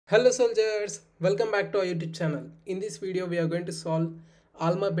Hello soldiers, welcome back to our YouTube channel. In this video we are going to solve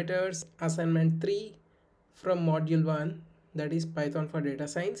AlmaBetter's assignment 3 from module 1, that is Python for data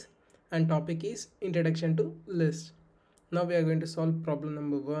science, and topic is introduction to list. Now we are going to solve problem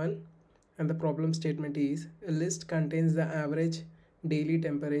number 1, and the problem statement is a list contains the average daily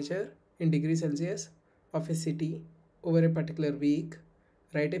temperature in degrees Celsius of a city over a particular week.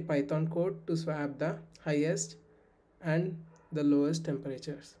 Write a Python code to swap the highest and the lowest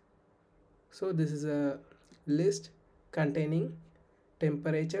temperatures. So this is a list containing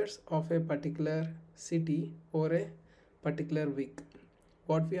temperatures of a particular city or a particular week.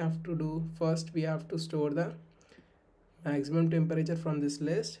 What we have to do first, we have to store the maximum temperature from this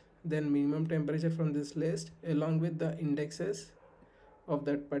list, then minimum temperature from this list along with the indexes of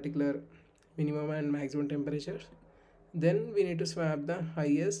that particular minimum and maximum temperatures. Then we need to swap the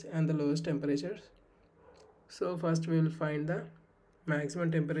highest and the lowest temperatures. So first we will find the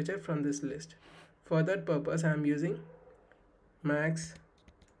maximum temperature from this list. For that purpose I am using max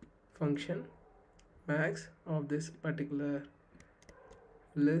function, max of this particular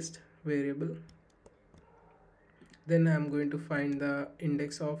list variable. Then I am going to find the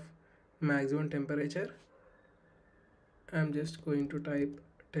index of maximum temperature. I am just going to type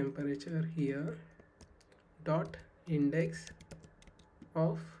temperature here dot index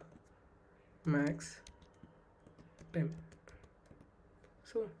of max temp.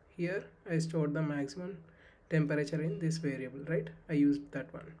 So here I stored the maximum temperature in this variable, right? I used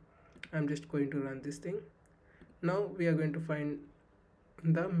that one. I'm just going to run this thing. Now we are going to find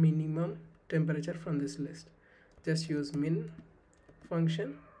the minimum temperature from this list. Just use min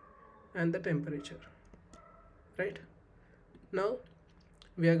function and the temperature, right? Now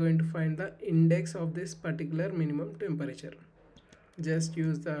we are going to find the index of this particular minimum temperature. Just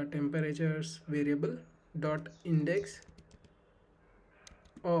use the temperatures variable dot index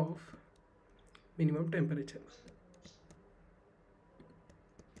of minimum temperature.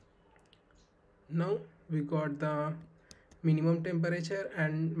 Now we got the minimum temperature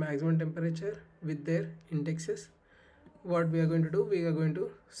and maximum temperature with their indexes. What we are going to do, we are going to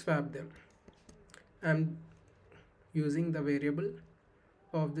swap them. I'm using the variable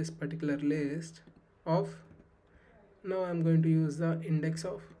of this particular list of, now I'm going to use the index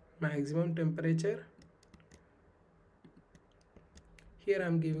of maximum temperature. Here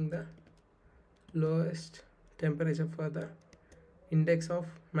I'm giving the lowest temperature for the index of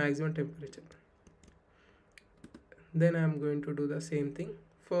maximum temperature. Then I'm going to do the same thing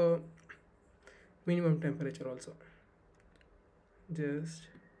for minimum temperature also. Just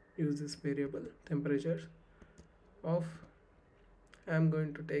use this variable temperatures of, I'm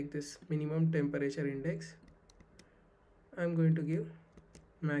going to take this minimum temperature index. I'm going to give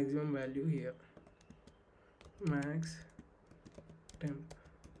maximum value here, max temp.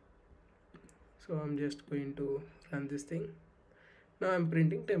 So I'm just going to run this thing. Now I'm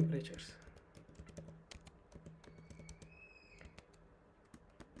printing temperatures.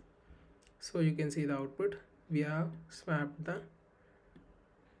 So you can see the output. We have swapped the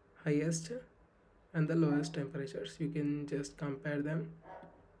highest and the lowest temperatures. You can just compare them.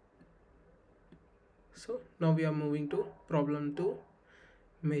 So now we are moving to problem 2,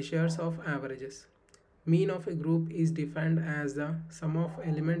 measures of averages. Mean of a group is defined as the sum of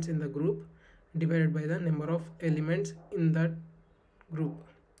elements in the group divided by the number of elements in that group.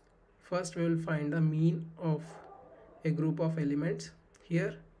 First we will find the mean of a group of elements.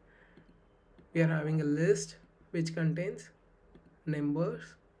 Here we are having a list which contains numbers.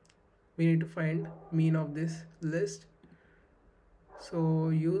 We need to find mean of this list. So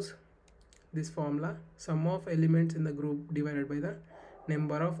use this formula, sum of elements in the group divided by the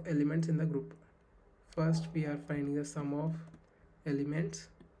number of elements in the group. First we are finding the sum of elements,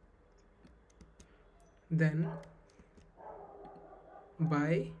 then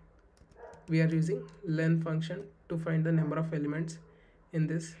by, we are using len function to find the number of elements in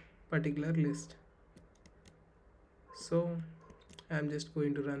this particular list. So I am just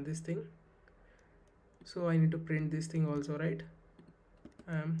going to run this thing. So I need to print this thing also, right?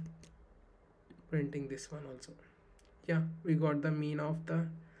 I am printing this one also. Yeah, we got the mean of the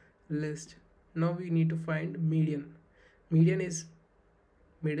list. Now we need to find median. Median is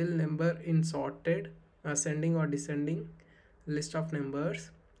middle number in sorted ascending or descending list of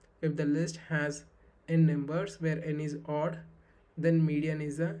numbers. If the list has n numbers where n is odd, then median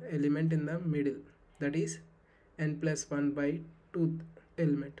is the element in the middle, that is n plus 1 by 2th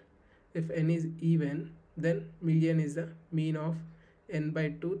element. If n is even, then median is the mean of n by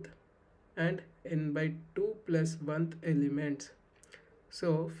 2th and n by 2 plus 1th elements.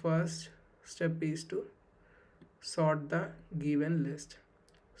 So first step is to sort the given list.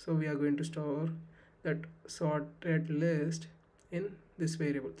 So we are going to store that sorted list in this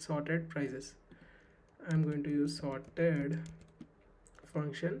variable sorted prices. I'm going to use sorted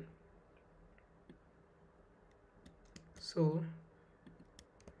function. So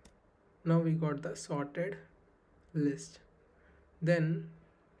now we got the sorted list. Then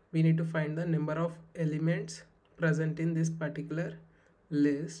we need to find the number of elements present in this particular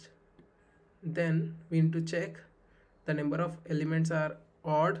list. Then we need to check the number of elements are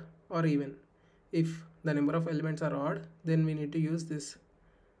odd or even. If the number of elements are odd, then we need to use this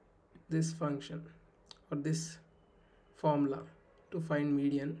function or this formula to find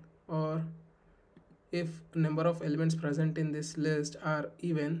median. Or if number of elements present in this list are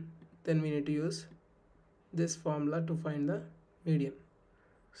even, then we need to use this formula to find the median.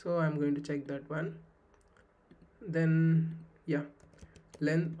 So I'm going to check that one. Then yeah,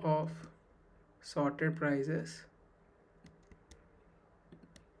 length of sorted prices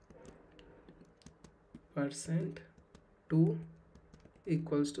 %2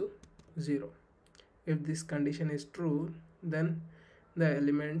 equals to 0. If this condition is true, then the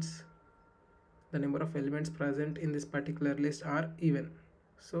number of elements present in this particular list are even.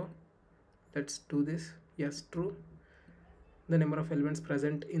 So let's do this. Yes, true. The number of elements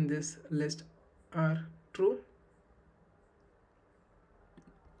present in this list are true.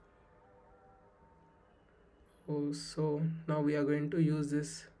 So now we are going to use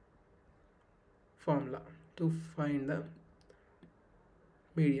this formula to find the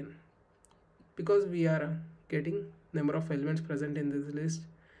median, because we are getting number of elements present in this list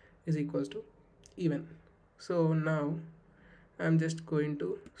is equals to even. So now I'm just going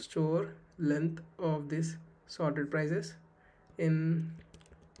to store length of this sorted prices in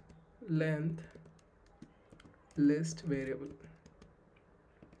length list variable.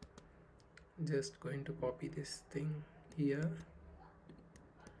 Just going to copy this thing here.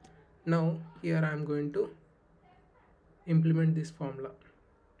 Now here I am going to implement this formula.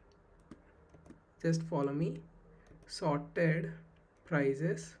 Just follow me. Sorted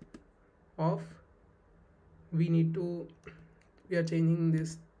prices of, we are changing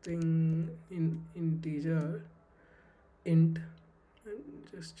this thing in integer int, and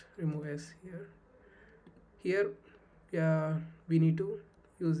just remove s here. Yeah, we need to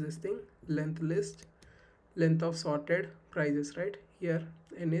use this thing length of sorted prices, right? Here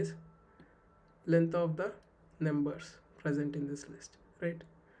n is length of the numbers present in this list, right,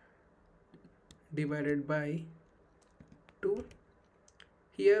 divided by 2.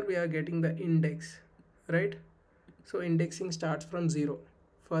 Here we are getting the index, right? So indexing starts from 0.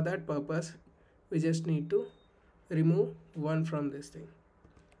 For that purpose we just need to remove 1 from this thing.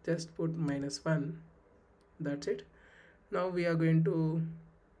 Just put -1. That's it. Now we are going to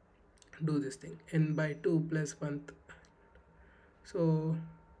do this thing, n by 2 plus 1. So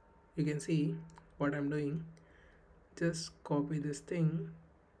you can see what I'm doing. Just copy this thing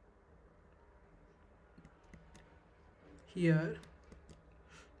here,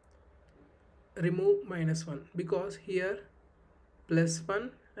 remove -1, because here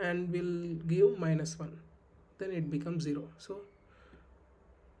 +1 and will give -1, then it becomes 0. So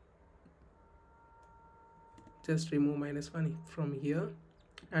just remove -1 from here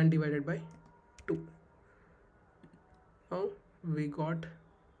and divided by 2. Now we got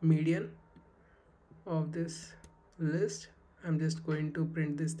median of this list. I'm just going to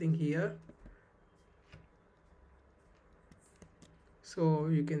print this thing here, so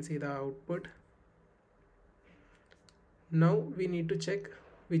you can see the output. Now we need to check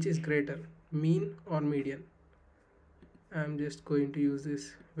which is greater, mean or median. I'm just going to use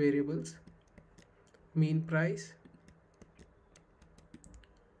these variables. Mean price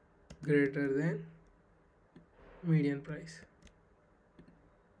greater than median price.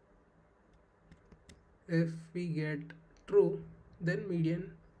 If we get true, then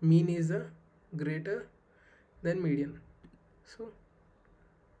mean is a greater than median. So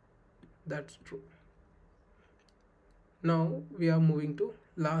that's true. Now we are moving to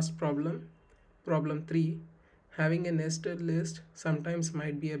last problem, problem 3. Having a nested list sometimes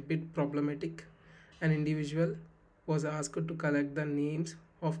might be a bit problematic. An individual was asked to collect the names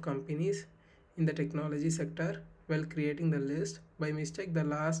of companies in the technology sector. While creating the list, by mistake the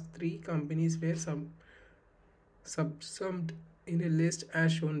last 3 companies were subsumed in a list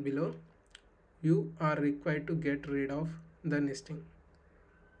as shown below. You are required to get rid of the nesting.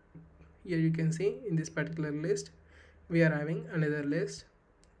 Here you can see in this particular list we are having another list.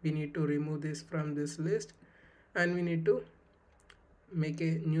 We need to remove this from this list and we need to make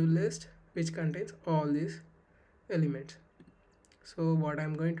a new list which contains all these elements. So what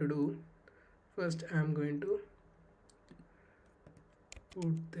I'm going to do, first I'm going to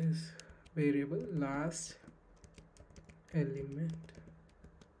put this variable last element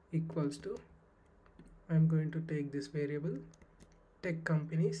equals to, I'm going to take this variable tech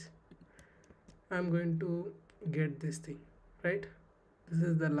companies. I'm going to get this thing, right? This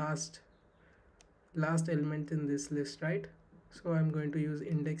is the last element in this list, right? So I'm going to use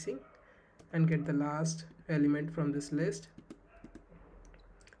indexing and get the last element from this list.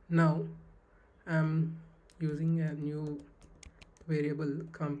 Now I'm using a new variable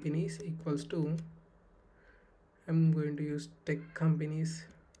companies equals to, I'm going to use tech companies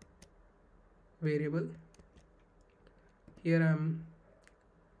variable. Here I'm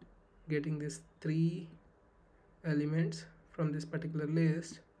getting this 3 elements from this particular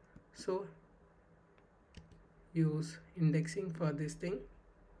list, so use indexing for this thing.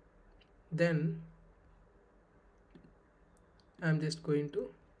 Then I'm just going to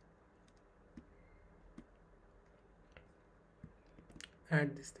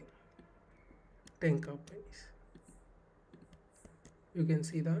add this thing, 10 companies. You can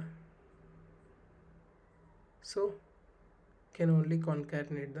see the, so can only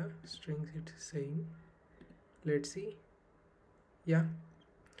concatenate the strings it is saying. Let's see. Yeah,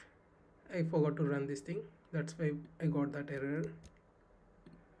 I forgot to run this thing, that's why I got that error.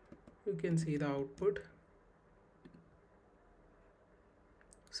 You can see the output.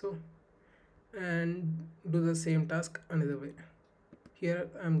 So, and do the same task another way. Here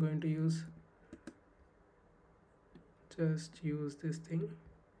I'm going to use this thing,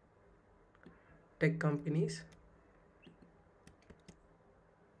 tech companies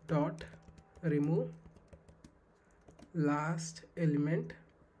dot remove last element.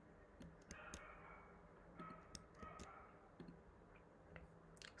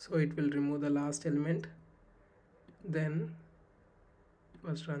 So it will remove the last element. Then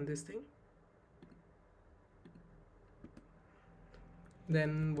first run this thing.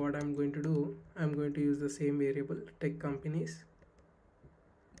 Then what I'm going to do, I'm going to use the same variable tech companies.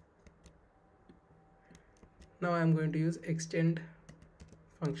 Now I'm going to use extend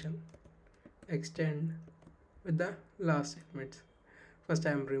function, extend with the last elements. First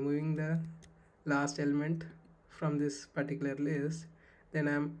I'm removing the last element from this particular list, then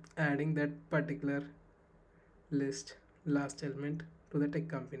I'm adding that particular list last element to the tech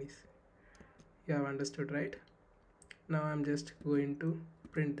companies. You have understood, right? Now I'm just going to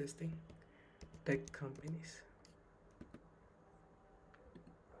print this thing, tech companies.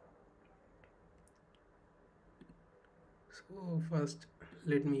 So first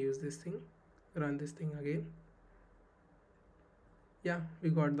let me use this thing, run this thing again. Yeah,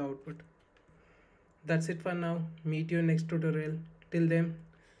 we got the output. That's it for now. Meet you in next tutorial. Till then,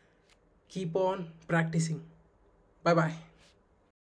 keep on practicing. Bye bye.